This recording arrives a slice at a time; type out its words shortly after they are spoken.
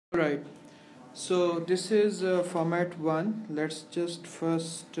Right. So this is format 1. Let's just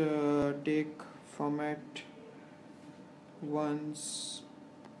first take format 1's.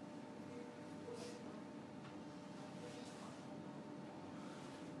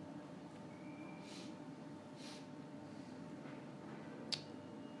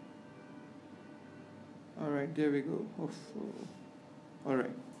 Alright, there we go.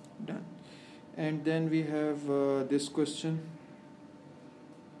 Alright, done. And then we have this question.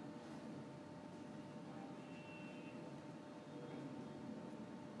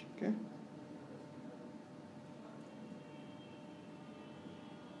 Okay.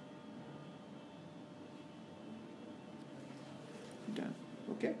 Done.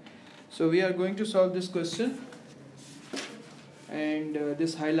 Okay. So we are going to solve this question, and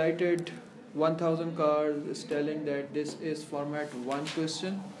this highlighted 1000 cars is telling that this is format 1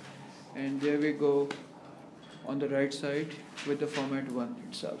 question, and there we go on the right side with the format 1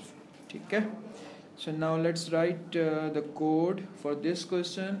 itself. Okay. So now let's write the code for this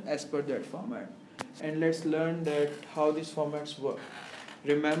question as per that format, and let's learn that how these formats work.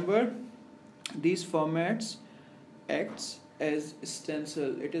 Remember, these formats acts as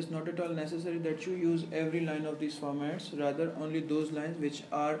stencil. It is not at all necessary that you use every line of these formats, rather only those lines which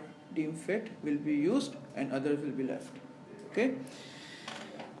are deemed fit will be used and others will be left. Okay.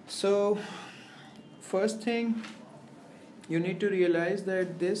 So first thing, you need to realize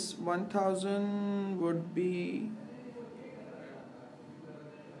that this 1000 would be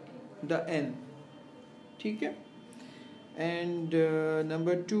the n. Okay. And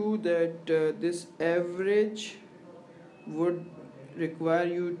number 2, that this average would require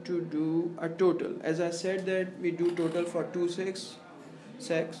you to do a total. As I said that we do total for two sets.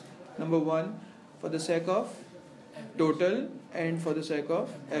 Number 1 for the sake of total and for the sake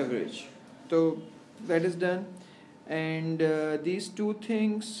of average. So that is done. And these two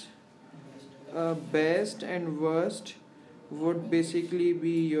things, best and worst, would basically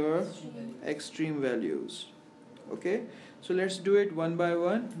be your extreme values. Okay, so let's do it one by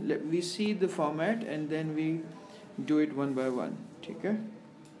one. We see the format and then we do it one by one. Okay.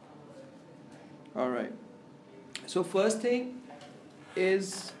 All right. So first thing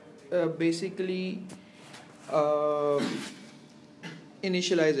is basically uh,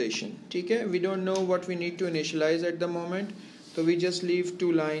 initialization. Okay, we don't know what we need to initialize at the moment, so we just leave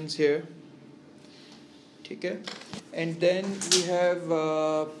two lines here. Okay, and then we have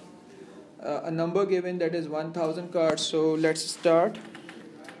a number given, that is 1000 cards. So let's start.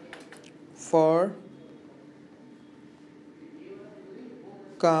 For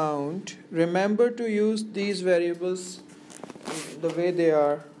count, remember to use these variables the way they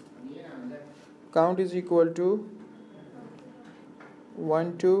are. Count is equal to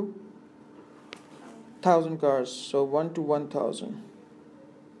 1 to 1000 cars, so 1 to 1000.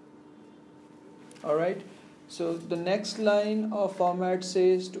 Alright, so the next line of format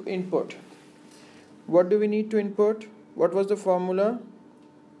says to input. What do we need to input? What was the formula?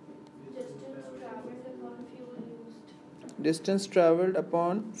 Distance traveled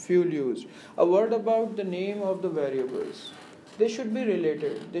upon fuel used. A word about the name of the variables. They should be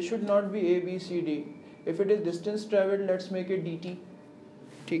related. They should not be A, B, C, D. If it is distance traveled, let's make it dt.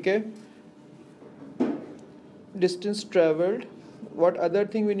 Okay? Distance traveled. What other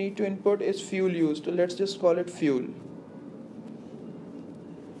thing we need to input is fuel used. So let's just call it fuel.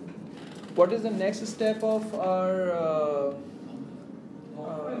 What is the next step of our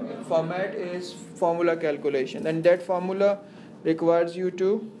format is formula calculation, and that formula requires you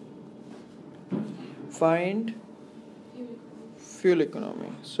to find fuel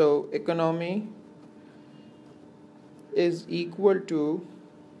economy. So economy is equal to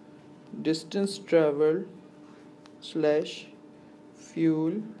distance traveled slash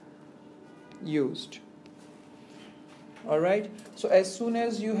fuel used. Alright, so as soon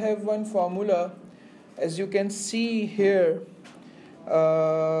as you have one formula, as you can see here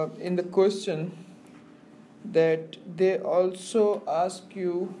in the question, that they also ask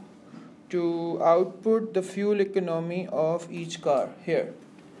you to output the fuel economy of each car here.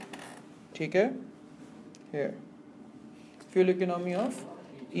 Okay? Here. Fuel economy of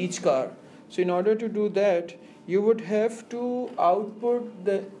each car. So in order to do that, you would have to output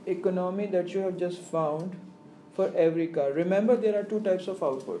the economy that you have just found for every car. Remember, there are two types of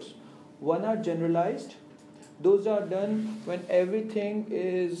outputs. One are generalized. Those are done when everything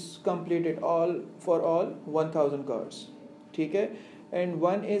is completed, all for all 1000 cars. Okay? And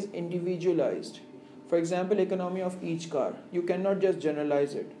one is individualized. For example, economy of each car. You cannot just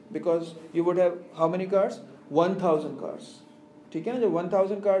generalize it, because you would have how many cars? 1000 cars. Okay? The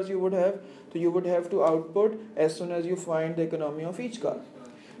 1000 cars you would have, so you would have to output as soon as you find the economy of each car.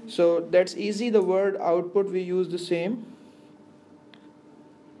 So that's easy. The word output, we use the same.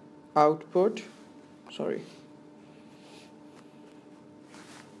 Output, sorry.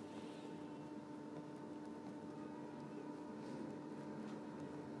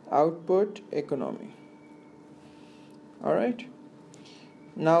 Output economy. All right.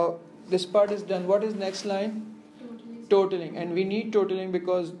 Now this part is done. What is next line? Totaling. And we need totaling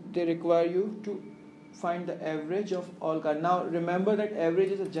because they require you to find the average of all cars. Now remember that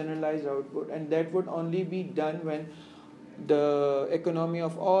average is a generalized output, and that would only be done when the economy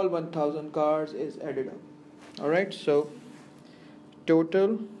of all 1000 cars is added up. All right. So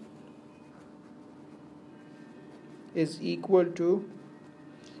total is equal to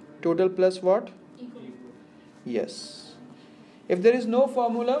total plus what? Yes. If there is no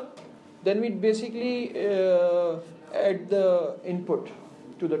formula, then we basically add the input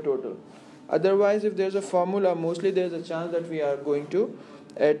to the total. Otherwise, if there's a formula, mostly there's a chance that we are going to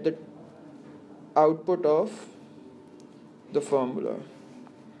add the output of the formula.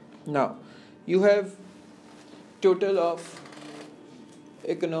 Now, you have total of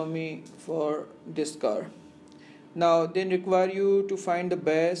economy for this car. Now, they require you to find the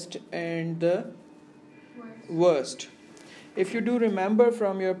best and the worst. If you do remember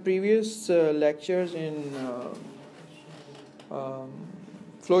from your previous lectures in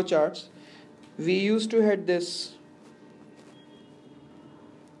flowcharts, we used to have this.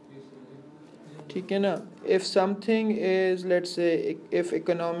 ठीक है ना? If something is, let's say, if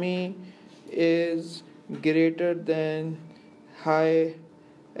economy is greater than high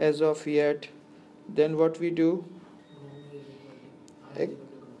as of yet, then what we do?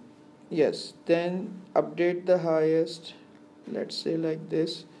 Yes, then update the highest. Let's say like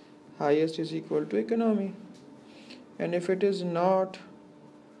this, highest is equal to economy. And if it is not,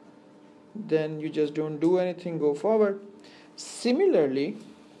 then you just don't do anything, go forward. Similarly,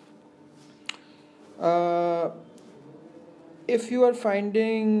 if you are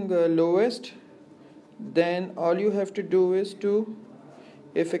finding lowest, then all you have to do is to,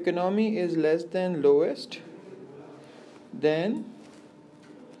 if economy is less than lowest, then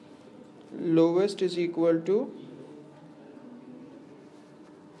lowest is equal to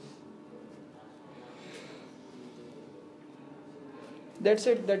that's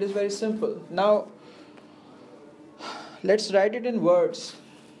it. That is very simple. Now let's write it in words.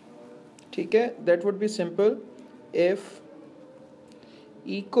 ठीक है? That would be simple. If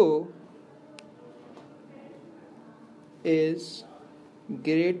eco is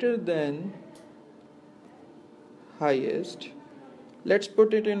greater than highest, let's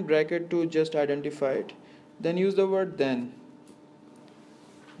put it in bracket to just identify it, then use the word then.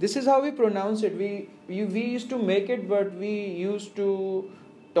 This is how we pronounce it. We used to make it, but we used to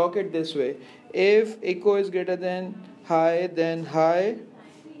talk it this way. If eco is greater than high, then high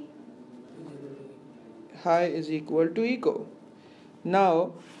is equal to eco.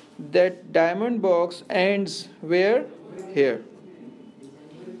 Now that diamond box ends where? Here.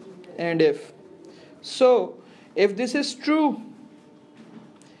 And if. So if this is true,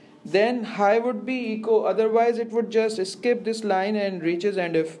 then high would be eco. Otherwise it would just skip this line and reaches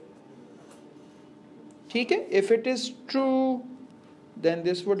and if. ठीक है? If it is true, then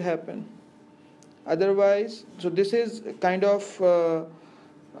this would happen. Otherwise, so this is kind of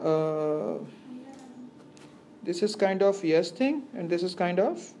yes thing, and this is kind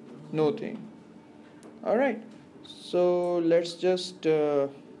of no thing. All right. So let's just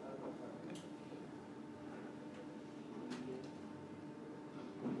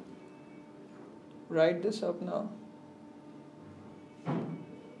write this up now.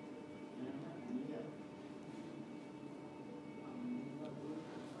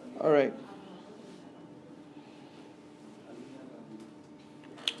 All right.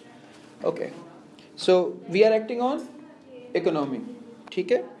 Okay. So we are acting on economy.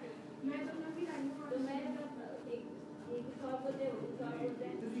 ठीक है?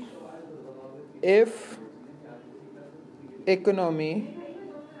 If economy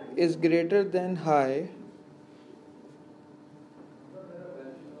is greater than high,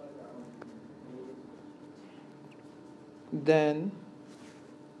 then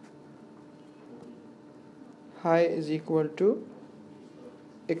high is equal to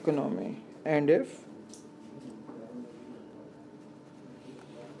economy. And if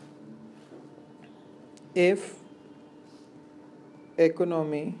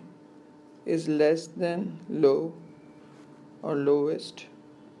economy is less than low or lowest,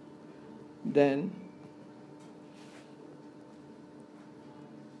 then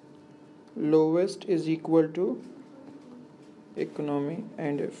lowest is equal to economy.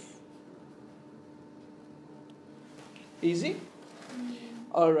 And if. Easy?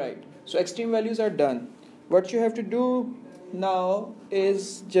 Alright, so extreme values are done. What you have to do now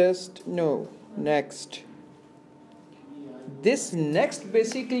is just no, next. This next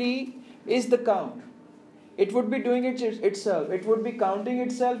basically is the count. It would be doing it itself. It would be counting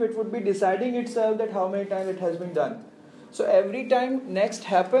itself. It would be deciding itself that how many times it has been done. So every time next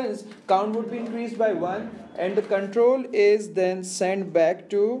happens, count would be increased by 1 and the control is then sent back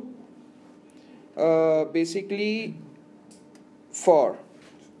to basically for.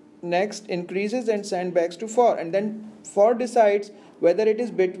 Next increases and send back to for, and then for decides whether it is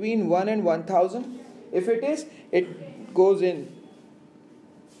between 1 and 1000. If it is, it goes in.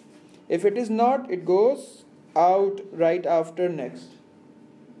 If it is not, it goes out right after next.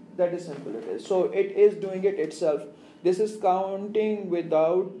 That is simple it is. So it is doing it itself. This is counting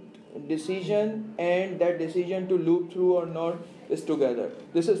without decision, and that decision to loop through or not is together.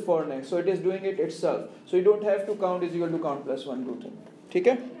 This is for next. So it is doing it itself. So you don't have to count is equal to count plus 1 2 3.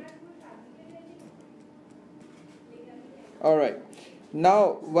 Okay? Alright.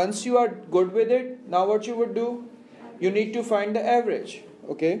 Now once you are good with it, now what you would do? You need to find the average.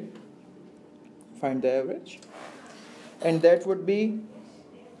 Okay? Find the average. And that would be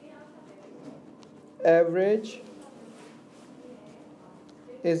average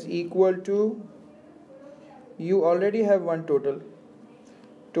is equal to, you already have one total.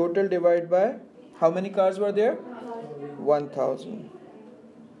 Total divided by, how many cars were there? 1000.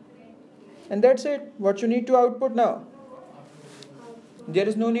 And that's it. What you need to output now. There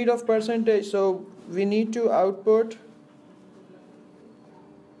is no need of percentage, so we need to output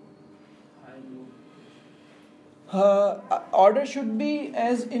order should be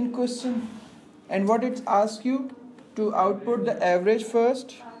as in question. And what it asks you to output the average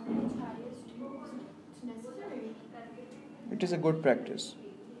first. It is a good practice.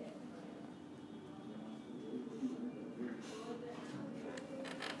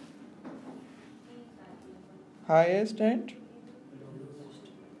 Highest and